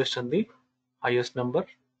lowest and the highest number,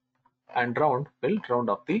 and round will round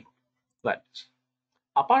up the values.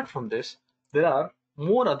 Apart from this, there are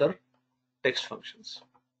more other text functions.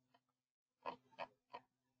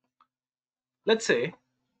 Let's say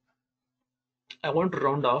I want to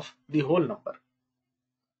round off the whole number.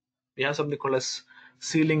 We have something called as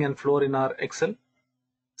ceiling and floor in our Excel.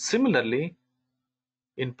 Similarly,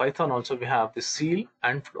 in Python also we have the ceil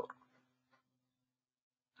and floor.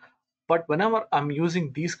 But whenever I'm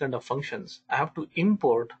using these kind of functions, I have to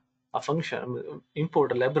import a function,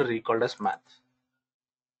 import a library called as math.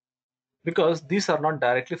 Because these are not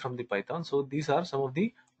directly from the Python, so these are some of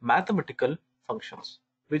the mathematical functions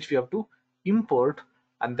which we have to import,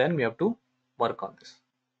 and then we have to work on this.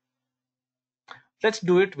 Let's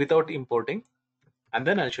do it without importing, and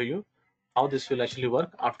then I'll show you how this will actually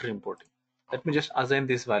work after importing. Let me just assign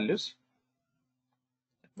these values.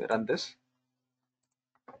 Let me run this.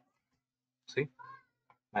 See,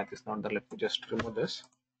 math is not there. Let me just remove this.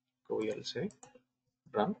 Go here, I'll say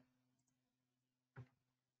run.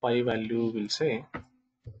 Pi value will say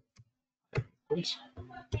equals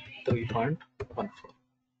 3.14.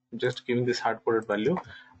 Just giving this hard-coded value.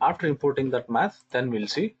 After importing that math, then we'll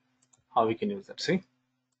see how we can use that. See,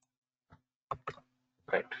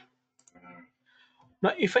 right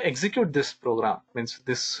now if I execute this program, means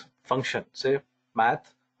this function, say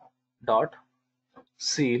math dot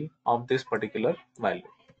ceil of this particular value,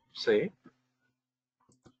 say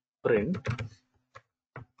print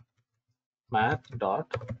math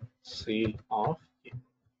dot ceil of a.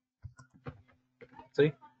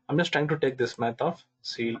 See, I'm just trying to take this math of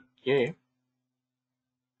ceil a.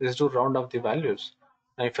 This is to round off the values.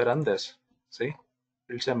 Now if I run this, see,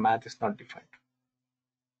 it will say math is not defined,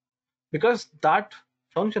 because that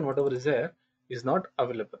function whatever is there is not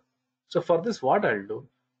available. So for this, what I'll do,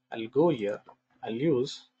 I'll go here, I'll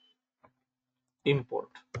use import.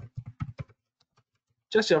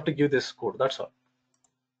 Just you have to give this code, that's all.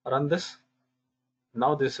 Run this.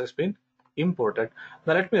 Now this has been imported.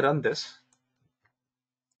 Now let me run this.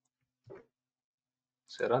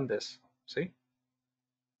 Say run this. See,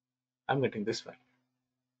 I'm getting this value.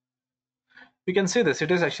 We can see this,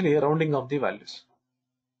 it is actually a rounding of the values.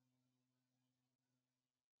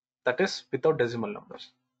 That is without decimal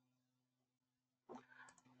numbers.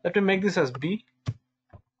 Let me make this as B,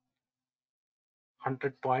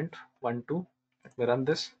 100.12. Let me run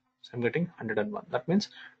this. So I'm getting 101. That means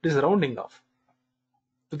it is rounding off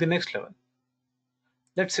to the next level.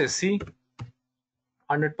 Let's say C,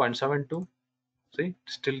 100.72. See,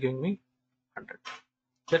 still giving me 100.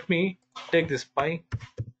 Let me take this pi,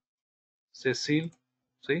 say ceil.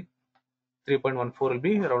 See, 3.14 will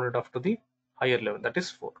be rounded off to the higher level, that is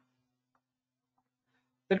 4.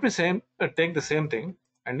 Let me take the same thing,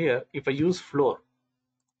 and here if I use floor,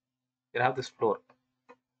 you have this floor.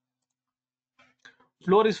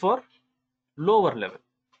 Floor is for lower level.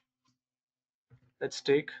 Let's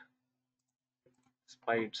take this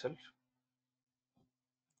pi itself,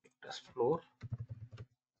 it as floor,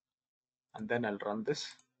 and then I'll run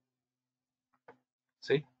this.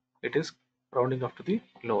 See, it is rounding up to the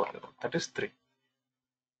lower level, that is 3.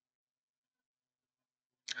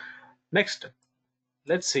 Next,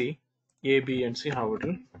 let's see A, B, and C how it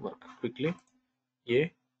will work quickly.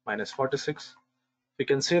 A minus 46. We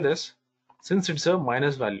can say this, since it's a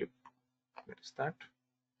minus value, what is that?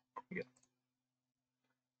 Here.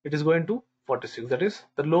 It is going to 46, that is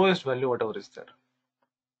the lowest value whatever is there.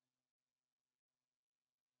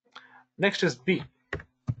 Next is B.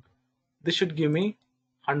 This should give me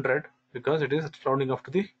 100 because it is rounding off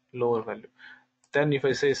to the lower value. Then if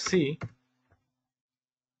I say C, it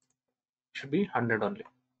should be 100 only.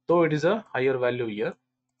 Though it is a higher value here, it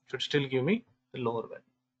should still give me the lower value.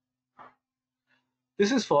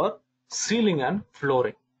 This is for ceiling and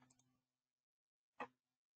flooring.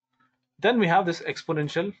 Then we have this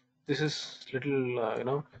exponential. This is little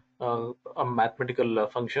a mathematical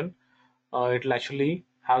function. It will actually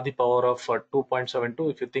have the power of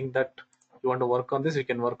 2.72. If you think that you want to work on this, you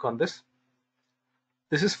can work on this.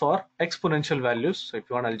 This is for exponential values. So if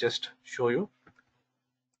you want, I'll just show you.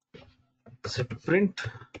 say print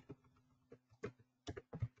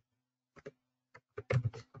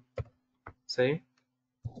say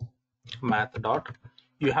math dot.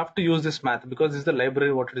 You have to use this math because this is the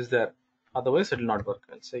library what it is there, otherwise it will not work.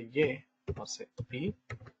 I'll say a or say b,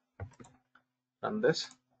 run this.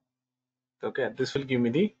 Okay, this will give me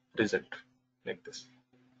the result like this.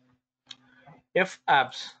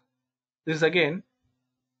 FABS, this is again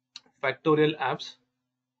factorial apps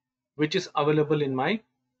which is available in my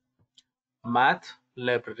math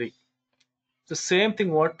library. The same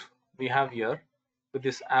thing what we have here with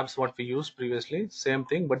this apps what we used previously, same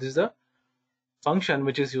thing, but this is the function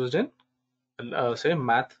which is used in say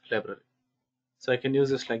math library. So I can use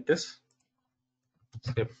this like this,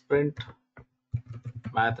 say print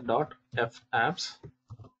math dot FABS.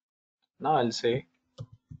 Now I'll say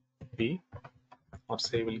b, or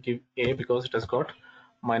say we'll give a because it has got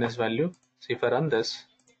minus value. See, if I run this,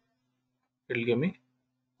 it will give me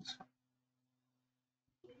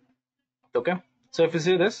okay. So if you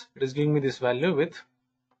see this, it is giving me this value with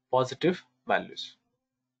positive values.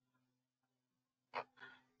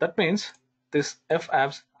 That means this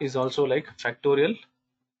FABS is also like factorial,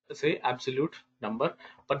 say absolute number,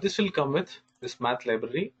 but this will come with this math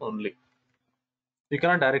library only. You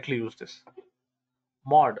cannot directly use this.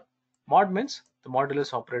 Mod means the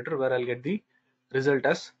modulus operator, where I'll get the result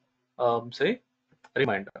as say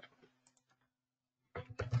reminder.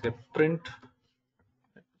 Say print,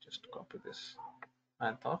 let me just copy this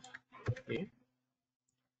math of a,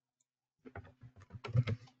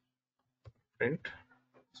 print,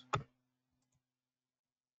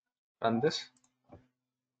 run this.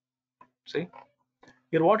 See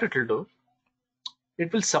here what it will do,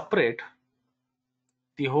 it will separate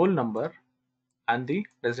the whole number and the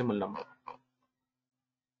decimal number.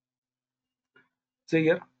 See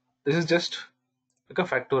here, this is just like a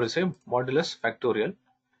factorial, say modulus factorial.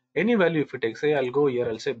 Any value if you take, say I'll go here,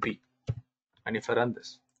 I'll say b, and if I run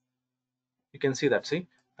this, you can see that, see,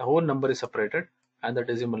 the whole number is separated and the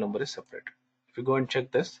decimal number is separated. If you go and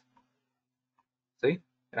check this, see,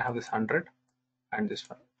 I have this 100 and this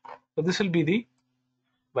one. So this will be the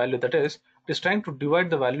value, that is, it is trying to divide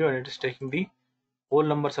the value and it is taking the whole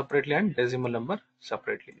number separately and decimal number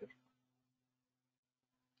separately here.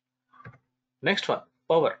 Next one,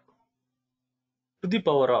 power. To the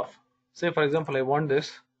power of, say for example I want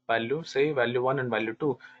this value, say value 1 and value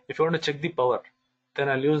 2. If you want to check the power, then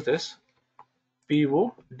I'll use this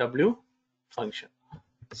POW function.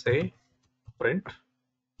 Say print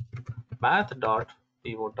math dot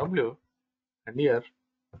POW, and here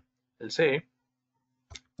I'll say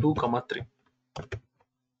 2, 3.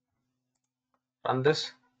 Run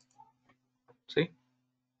this. See,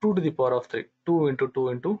 2 to the power of 3, 2 into 2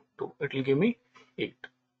 into 2, it will give me 8.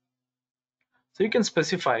 So you can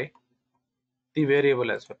specify the variable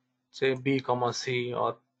as well, say b comma c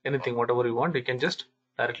or anything, whatever you want. You can just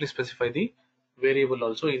directly specify the variable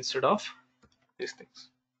also instead of these things.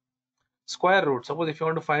 Square root, suppose if you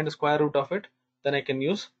want to find the square root of it, then I can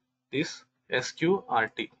use this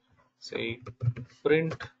SQRT. Say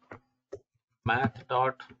print math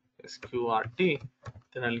dot SQRT,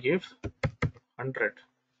 then I'll give 100.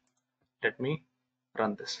 Let me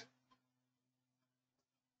run this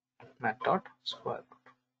math dot square root.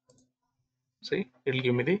 See, it will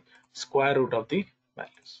give me the square root of the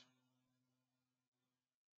values.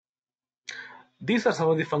 These are some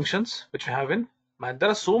of the functions which we have in math. There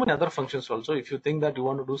are so many other functions also. If you think that you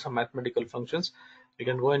want to do some mathematical functions, you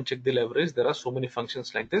can go and check the libraries. There are so many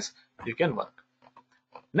functions like this you can work.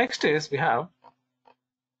 Next is we have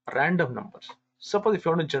random numbers. Suppose if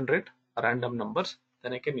you want to generate random numbers,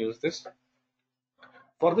 then I can use this.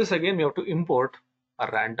 For this again we have to import a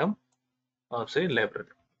random say library.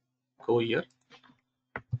 Go here,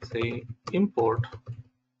 say import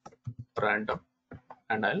random,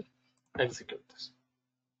 and I'll execute this.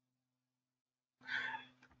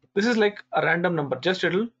 This is like a random number, just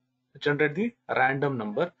it will generate the random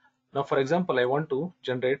number. Now for example I want to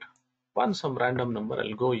generate some random number.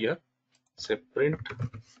 I'll go here, say print,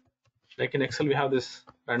 like in Excel we have this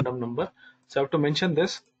random number, so I have to mention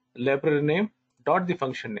this library name dot the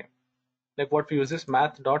function name, like what we use is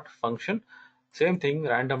math dot function. Same thing,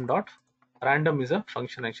 random dot, random is a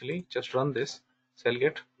function actually. Just run this, so I'll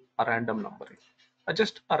get a random number,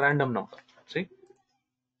 just a random number. See,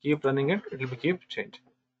 keep running it, it will keep changing.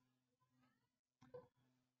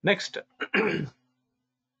 Next,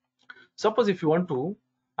 suppose if you want to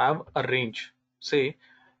have a range, say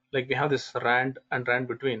like we have this rand and rand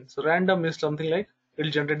between. So random is something like it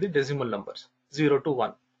will generate the decimal numbers 0 to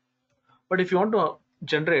 1. But if you want to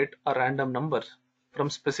generate a random number from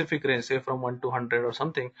specific range, say from 1 to 100 or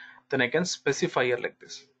something, then I can specify here like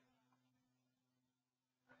this.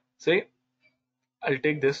 Say I'll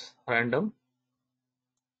take this random,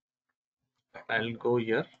 I'll go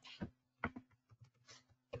here,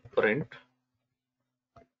 print,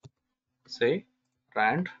 say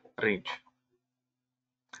rand range.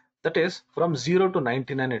 That is from 0 to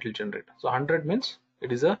 99 it will generate. So 100 means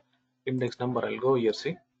it is a index number. I'll go here,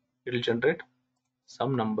 see, it will generate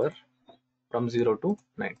some number from 0 to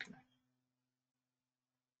 99.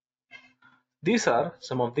 These are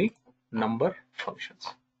some of the number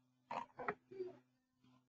functions.